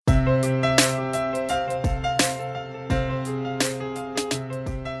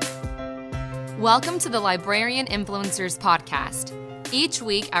Welcome to the Librarian Influencers Podcast. Each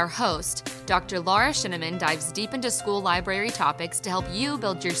week, our host, Dr. Laura Shinneman, dives deep into school library topics to help you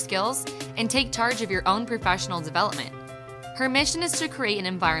build your skills and take charge of your own professional development. Her mission is to create an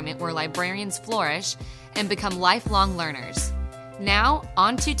environment where librarians flourish and become lifelong learners. Now,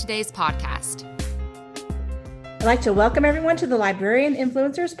 on to today's podcast. I'd like to welcome everyone to the Librarian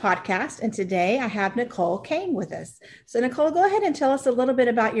Influencers Podcast, and today I have Nicole Kang with us. So Nicole, go ahead and tell us a little bit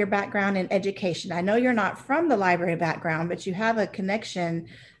about your background in education. I know you're not from the library background, but you have a connection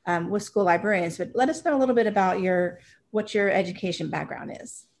with school librarians, but let us know a little bit about what your education background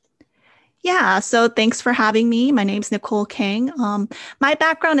is. Yeah, so thanks for having me. My name's Nicole Kang. My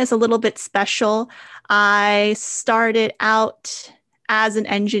background is a little bit special. I started out as an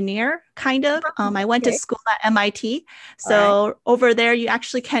engineer, kind of. I went to school at MIT. So over there, you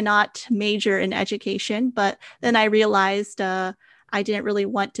actually cannot major in education. But then I realized I didn't really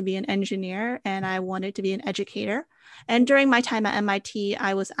want to be an engineer and I wanted to be an educator. And during my time at MIT,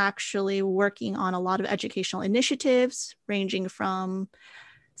 I was actually working on a lot of educational initiatives, ranging from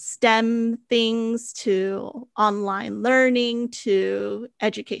STEM things to online learning to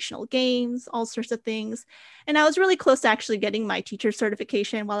educational games, all sorts of things. And I was really close to actually getting my teacher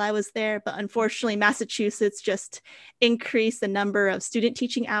certification while I was there. But unfortunately, Massachusetts just increased the number of student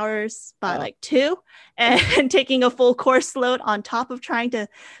teaching hours by like 2, and taking a full course load on top of trying to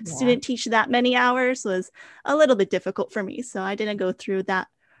student teach that many hours was a little bit difficult for me. So I didn't go through that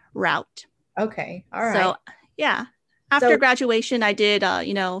route. Okay. All right. So yeah. After graduation, I did,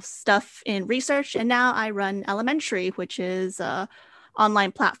 stuff in research, and now I run Elementary, which is an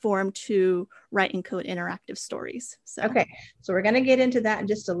online platform to write and code interactive stories. Okay, so we're going to get into that in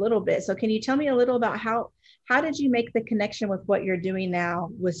just a little bit. So can you tell me a little about how did you make the connection with what you're doing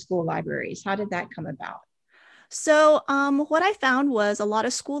now with school libraries? How did that come about? So what I found was a lot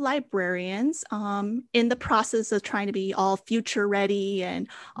of school librarians in the process of trying to be all future ready and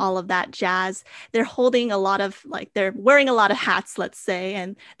all of that jazz, they're holding a lot of, they're wearing a lot of hats, let's say,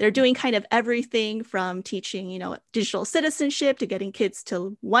 and they're doing kind of everything from teaching, digital citizenship to getting kids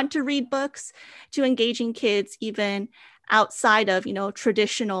to want to read books to engaging kids even outside of,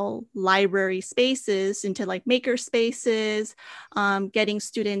 traditional library spaces into maker spaces, getting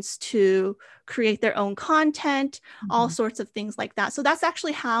students to create their own content, all sorts of things like that. So that's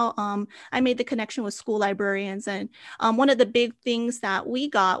actually how I made the connection with school librarians. And one of the big things that we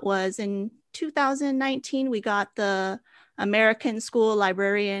got was in 2019, we got the American School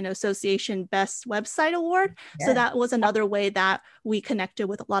Librarian Association Best Website Award. Yeah. So that was another way that we connected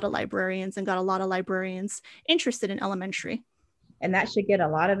with a lot of librarians and got a lot of librarians interested in elementary. And that should get a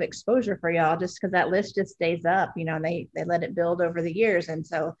lot of exposure for y'all just because that list just stays up, and they let it build over the years. And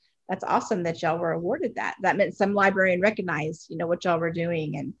so that's awesome that y'all were awarded that. That meant some librarian recognized, what y'all were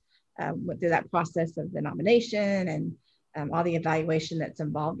doing and went through that process of the nomination and all the evaluation that's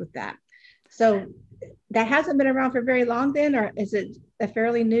involved with that. So that hasn't been around for very long then, or is it a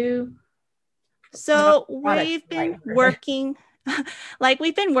fairly new? So we've been working,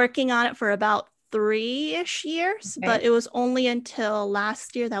 we've been working on it for about 3-ish years, but it was only until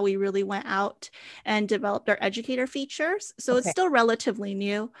last year that we really went out and developed our educator features. So it's still relatively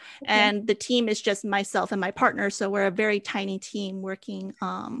new, and the team is just myself and my partner. So we're a very tiny team working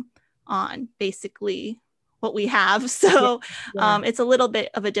on basically what we have. So it's a little bit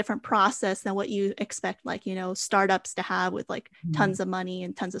of a different process than what you expect, startups to have with tons of money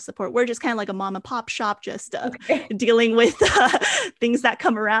and tons of support. We're just kind of like a mom and pop shop, just dealing with things that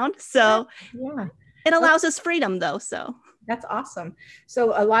come around. So it allows us freedom though. So that's awesome.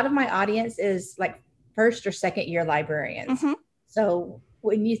 So a lot of my audience is first or second year librarians. So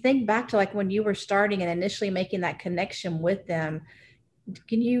when you think back to when you were starting and initially making that connection with them,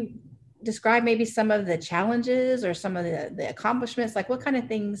 can you describe maybe some of the challenges or some of the accomplishments? What kind of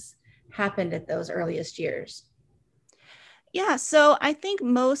things happened at those earliest years? Yeah, so I think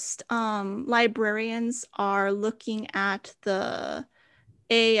most librarians are looking at the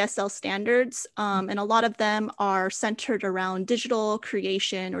AASL standards, and a lot of them are centered around digital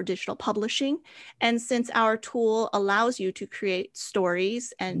creation or digital publishing. And since our tool allows you to create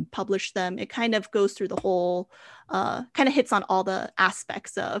stories and publish them, it kind of goes through the whole, kind of hits on all the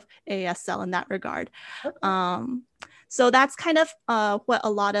aspects of AASL in that regard. So that's kind of what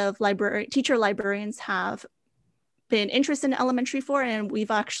a lot of teacher librarians have been interested in elementary for, and we've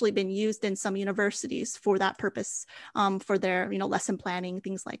actually been used in some universities for that purpose, for their lesson planning,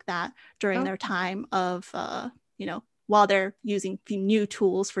 things like that during their time of while they're using new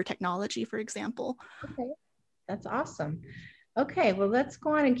tools for technology, for example. Okay, that's awesome. Okay, well, let's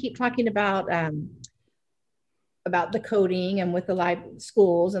go on and keep talking about about the coding and with the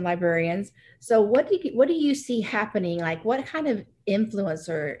schools and librarians. So what do you see happening? Like what kind of influence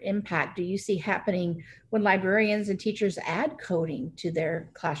or impact do you see happening when librarians and teachers add coding to their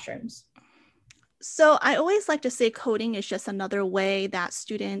classrooms? So I always like to say coding is just another way that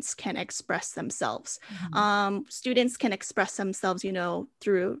students can express themselves. Students can express themselves,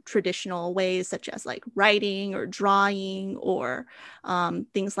 through traditional ways such as like writing or drawing or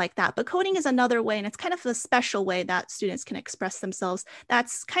things like that. But coding is another way, and it's kind of a special way that students can express themselves.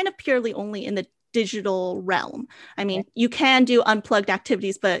 That's kind of purely only in the digital realm. I mean, you can do unplugged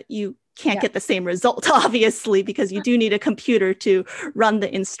activities, but you can't get the same result, obviously, because you do need a computer to run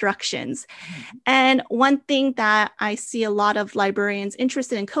the instructions. And one thing that I see a lot of librarians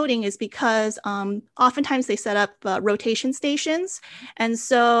interested in coding is because oftentimes they set up rotation stations. And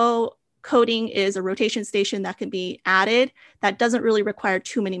so coding is a rotation station that can be added that doesn't really require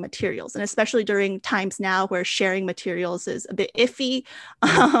too many materials. And especially during times now where sharing materials is a bit iffy,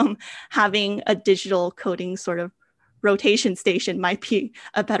 having a digital coding sort of rotation station might be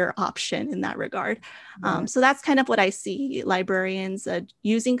a better option in that regard. So that's kind of what I see librarians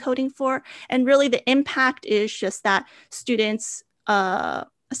using coding for. And really the impact is just that students,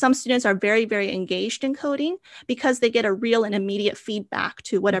 some students are very, very engaged in coding because they get a real and immediate feedback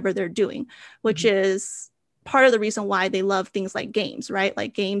to whatever they're doing, which is part of the reason why they love things like games, right?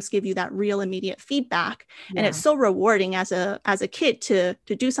 Like games give you that real immediate feedback. And it's so rewarding as a kid to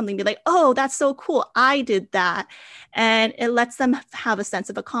do something, be like, oh, that's so cool, I did that. And it lets them have a sense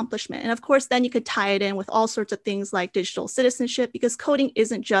of accomplishment. And of course, then you could tie it in with all sorts of things like digital citizenship, because coding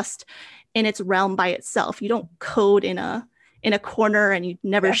isn't just in its realm by itself. You don't code in a corner and you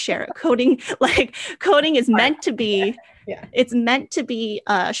never share it. Coding is meant to be, it's meant to be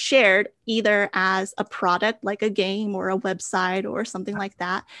shared either as a product, like a game or a website or something like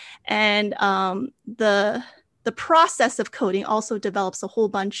that. And the process of coding also develops a whole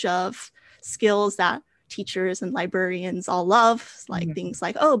bunch of skills that teachers and librarians all love, like things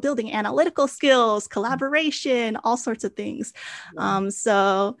like, building analytical skills, collaboration, all sorts of things.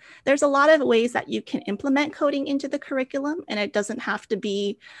 So there's a lot of ways that you can implement coding into the curriculum, and it doesn't have to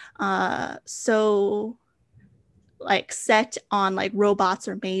be so like set on like robots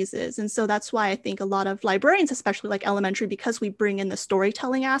or mazes. And so that's why I think a lot of librarians, especially like elementary, because we bring in the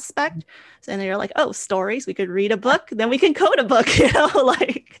storytelling aspect. So, and they're like, stories, we could read a book, then we can code a book,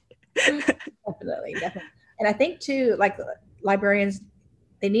 like. Definitely. And I think too, like librarians,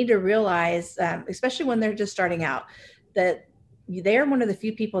 they need to realize, especially when they're just starting out, that they're one of the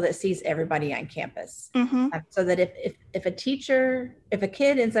few people that sees everybody on campus. So that if a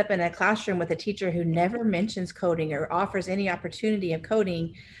kid ends up in a classroom with a teacher who never mentions coding or offers any opportunity of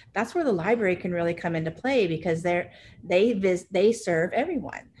coding, that's where the library can really come into play, because they serve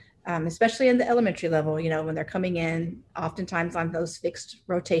everyone. Especially in the elementary level, when they're coming in, oftentimes on those fixed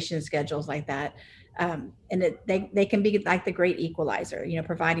rotation schedules like that. And they can be like the great equalizer,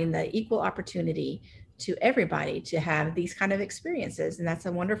 providing the equal opportunity to everybody to have these kind of experiences. And that's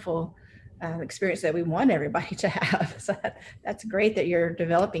a wonderful experience that we want everybody to have. So that's great that you're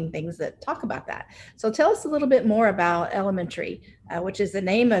developing things that talk about that. So tell us a little bit more about elementary, which is the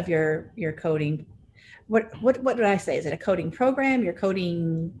name of your coding. What did I say? Is it a coding program? You're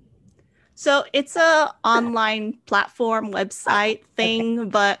coding? So it's a online platform website thing,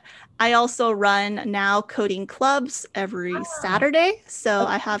 but I also run now coding clubs every Saturday. So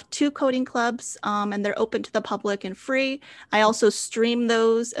I have 2 coding clubs and they're open to the public and free. I also stream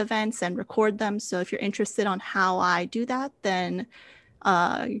those events and record them. So if you're interested on how I do that, then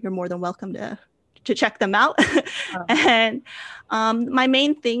you're more than welcome to check them out. And my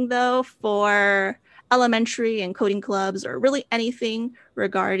main thing though for elementary and coding clubs, or really anything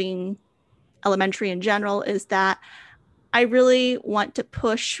regarding elementary in general, is that I really want to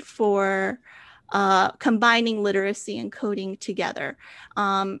push for combining literacy and coding together.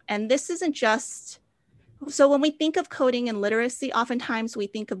 And this isn't just, so when we think of coding and literacy, oftentimes we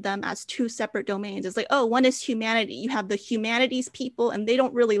think of them as 2 separate domains. It's like, one is humanity. You have the humanities people, and they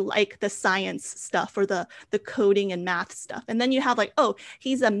don't really like the science stuff or the coding and math stuff. And then you have like,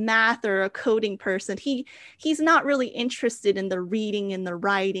 he's a math or a coding person. He's not really interested in the reading and the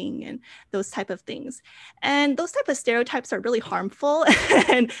writing and those type of things. And those type of stereotypes are really harmful.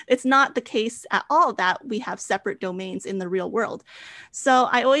 And it's not the case at all that we have separate domains in the real world. So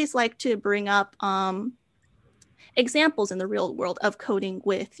I always like to bring up examples in the real world of coding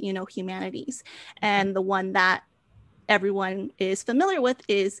with, humanities. And the one that everyone is familiar with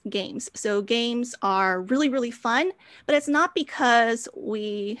is games. So games are really, really fun, but it's not because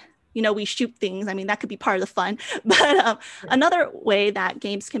we we shoot things. I mean, that could be part of the fun. But another way that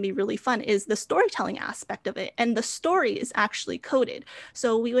games can be really fun is the storytelling aspect of it. And the story is actually coded.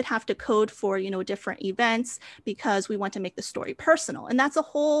 So we would have to code for, different events because we want to make the story personal. And that's a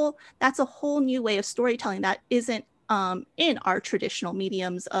whole new way of storytelling that isn't in our traditional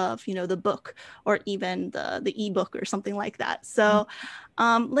mediums of, the book or even the ebook or something like that. So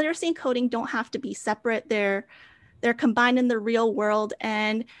literacy and coding don't have to be separate. They're combined in the real world.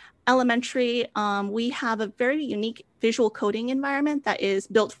 And elementary, we have a very unique visual coding environment that is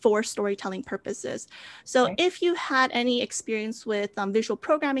built for storytelling purposes. So if you had any experience with visual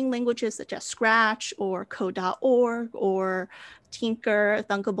programming languages such as Scratch or Code.org or Tinker,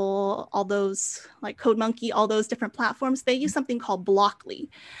 Thunkable, all those like CodeMonkey, all those different platforms, they use something called Blockly.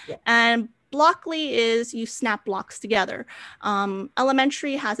 And Blockly is you snap blocks together.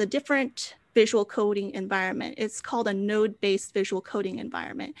 Elementary has a different visual coding environment. It's called a node-based visual coding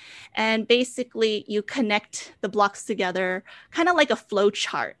environment. And basically you connect the blocks together, kind of like a flow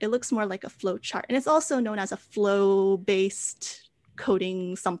chart. It looks more like a flow chart. And it's also known as a flow-based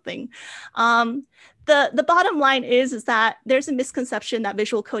coding something. The bottom line is that there's a misconception that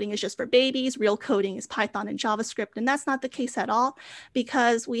visual coding is just for babies. Real coding is Python and JavaScript. And that's not the case at all,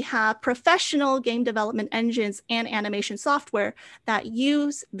 because we have professional game development engines and animation software that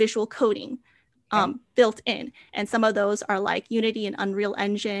use visual coding built in. And some of those are like Unity and Unreal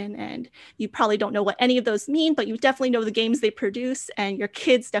Engine. And you probably don't know what any of those mean, but you definitely know the games they produce, and your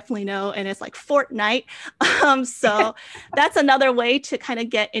kids definitely know. And it's like Fortnite. So that's another way to kind of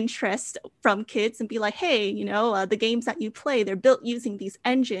get interest from kids and be like, hey, the games that you play, they're built using these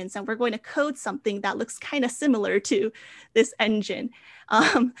engines, and we're going to code something that looks kind of similar to this engine.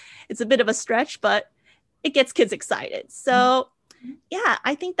 It's a bit of a stretch, but it gets kids excited. So yeah,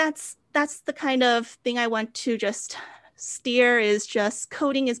 I think that's the kind of thing I want to just steer, is just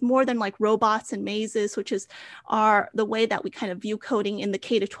coding is more than like robots and mazes, which are the way that we kind of view coding in the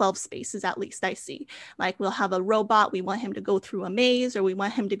K-12 spaces, at least I see. Like we'll have a robot, we want him to go through a maze, or we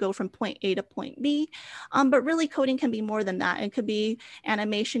want him to go from point A to point B. But really coding can be more than that. It could be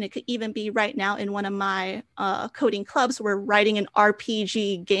animation. It could even be right now in one of my coding clubs, we're writing an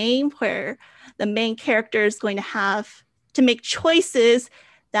RPG game where the main character is going to have to make choices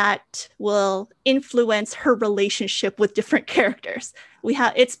that will influence her relationship with different characters.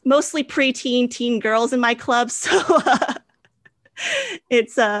 It's mostly preteen, teen girls in my club. So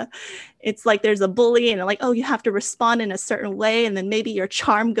it's like there's a bully and like, oh, you have to respond in a certain way. And then maybe your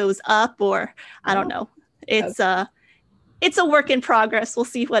charm goes up, or I don't know. It's a work in progress. We'll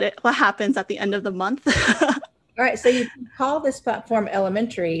see what happens at the end of the month. All right. So you call this platform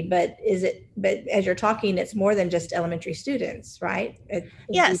elementary, but as you're talking, it's more than just elementary students, right?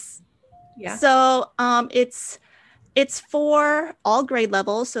 Yes. Yeah. So it's for all grade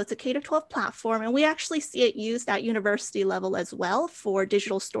levels. So it's a K-12 platform. And we actually see it used at university level as well for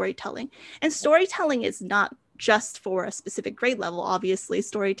digital storytelling. And storytelling is not just for a specific grade level. Obviously,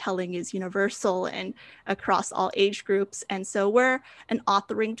 storytelling is universal and across all age groups. And so we're an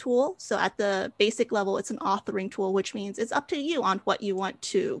authoring tool. So at the basic level, it's an authoring tool, which means it's up to you on what you want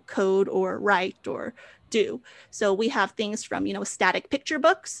to code or write or do. So we have things from, static picture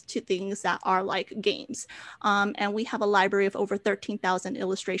books to things that are like games. And we have a library of over 13,000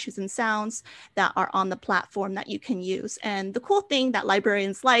 illustrations and sounds that are on the platform that you can use. And the cool thing that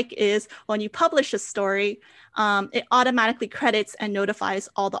librarians like is when you publish a story, it automatically credits and notifies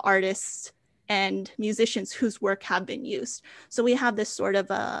all the artists and musicians whose work have been used. So we have this sort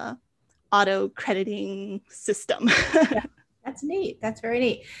of auto crediting system. Yeah. That's neat. That's very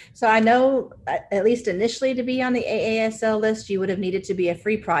neat. So I know at least initially to be on the AASL list, you would have needed to be a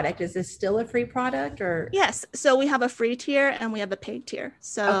free product. Is this still a free product or? Yes. So we have a free tier and we have a paid tier.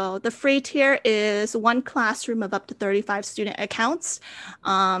 So the free tier is one classroom of up to 35 student accounts.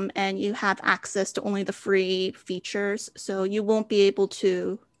 And you have access to only the free features. So you won't be able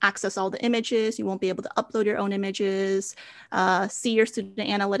to access all the images. You won't be able to upload your own images, see your student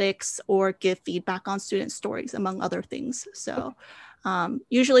analytics, or give feedback on student stories, among other things. So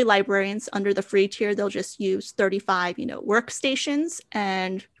usually librarians under the free tier, they'll just use 35, workstations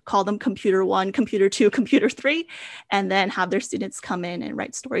and call them computer 1, computer 2, computer 3, and then have their students come in and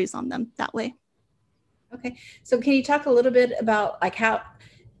write stories on them that way. Okay. So can you talk a little bit about like how,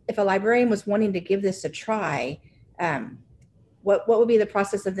 if a librarian was wanting to give this a try, what would be the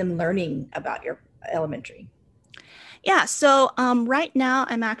process of them learning about your elementary? Yeah, so right now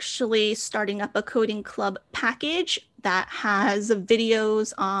I'm actually starting up a coding club package that has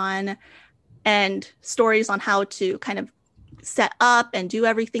videos on and stories on how to kind of set up and do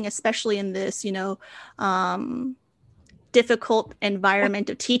everything, especially in this, difficult environment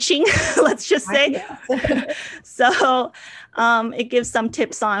of teaching, let's just say. So it gives some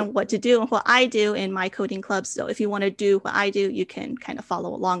tips on what to do and what I do in my coding club. So if you want to do what I do, you can kind of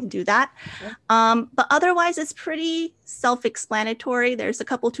follow along and do that. But otherwise, it's pretty self-explanatory. There's a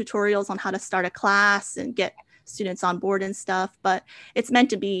couple tutorials on how to start a class and get students on board and stuff, but it's meant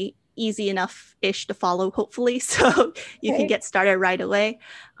to be easy enough-ish to follow, hopefully, so you can get started right away.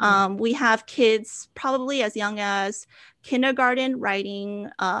 We have kids probably as young as kindergarten writing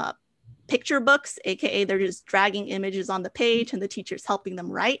picture books, aka they're just dragging images on the page and the teacher's helping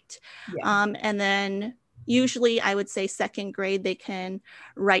them write. And then usually I would say second grade, they can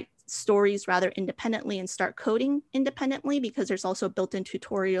write stories rather independently and start coding independently, because there's also built-in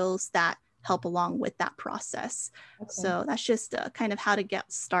tutorials that help along with that process. So that's just kind of how to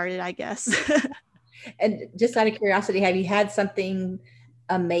get started, I guess. And just out of curiosity, have you had something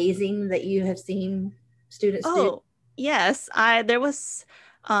amazing that you have seen students do? Yes, there was,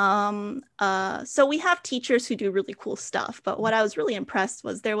 so we have teachers who do really cool stuff, but what I was really impressed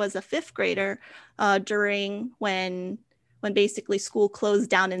was there was a fifth grader during when basically school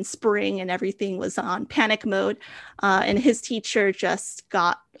closed down in spring and everything was on panic mode, and his teacher just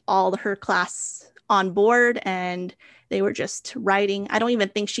got all her class on board and they were just writing. I don't even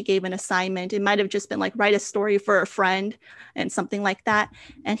think she gave an assignment. It might have just been like, write a story for a friend and something like that.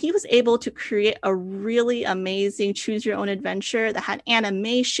 And he was able to create a really amazing choose your own adventure that had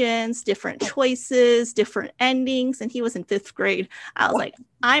animations, different choices, different endings. And he was in fifth grade. I was like,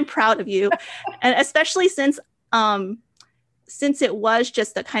 I'm proud of you. And especially since it was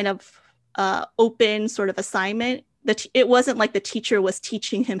just a kind of open sort of assignment, it wasn't like the teacher was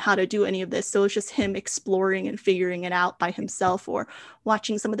teaching him how to do any of this. So it was just him exploring and figuring it out by himself, or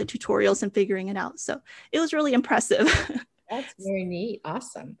watching some of the tutorials and figuring it out. So it was really impressive. That's very neat.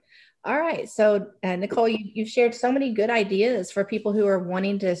 Awesome. All right. So Nicole, you've shared so many good ideas for people who are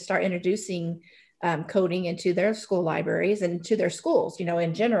wanting to start introducing coding into their school libraries and to their schools,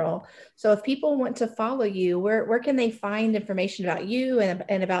 in general. So if people want to follow you, where can they find information about you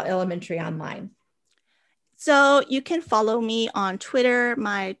and about elementary online? So you can follow me on Twitter.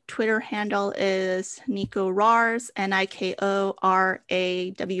 My Twitter handle is Nico Rars, NIKORAWRS.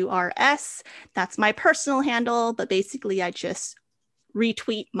 That's my personal handle, but basically I just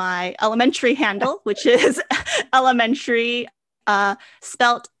retweet my elementary handle, which is elementary,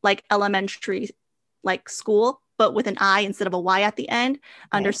 spelt like elementary, like school, but with an I instead of a Y at the end,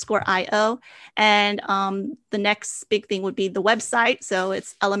 _IO. And the next big thing would be the website. So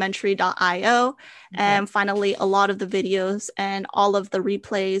it's elementary.io. And finally, a lot of the videos and all of the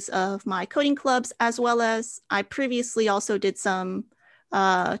replays of my coding clubs, as well as I previously also did some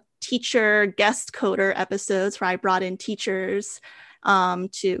teacher guest coder episodes where I brought in teachers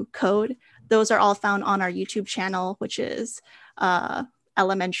to code. Those are all found on our YouTube channel, which is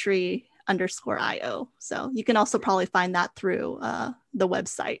elementary_IO. So you can also probably find that through the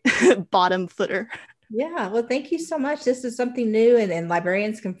website, bottom footer. Yeah, well, thank you so much. This is something new, and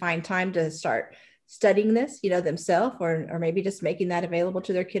librarians can find time to start studying this, themselves, or maybe just making that available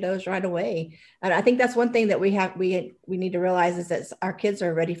to their kiddos right away. And I think that's one thing that we need to realize is that our kids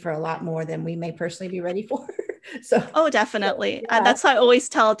are ready for a lot more than we may personally be ready for. So, definitely. That's what I always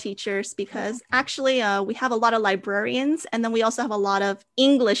tell teachers, because actually we have a lot of librarians, and then we also have a lot of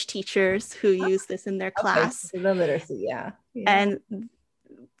English teachers who use this in their class. So the literacy, and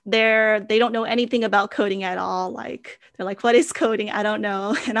they don't know anything about coding at all. Like, they're like, what is coding? I don't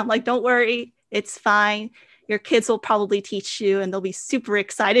know. And I'm like, don't worry, it's fine. Your kids will probably teach you and they'll be super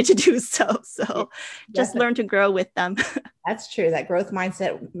excited to do so. So just learn to grow with them. That's true. That growth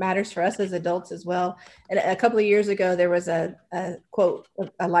mindset matters for us as adults as well. And a couple of years ago, there was a quote,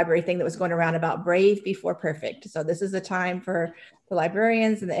 a library thing that was going around about brave before perfect. So this is a time for the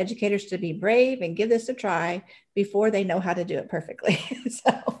librarians and the educators to be brave and give this a try before they know how to do it perfectly.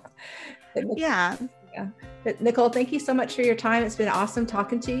 Yeah. But Nicole, thank you so much for your time. It's been awesome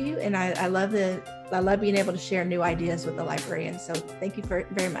talking to you. And I love being able to share new ideas with the librarians. So thank you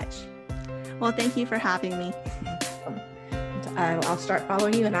very much. Well, thank you for having me. I'll start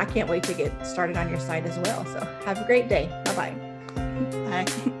following you, and I can't wait to get started on your site as well. So have a great day. Bye-bye. Bye.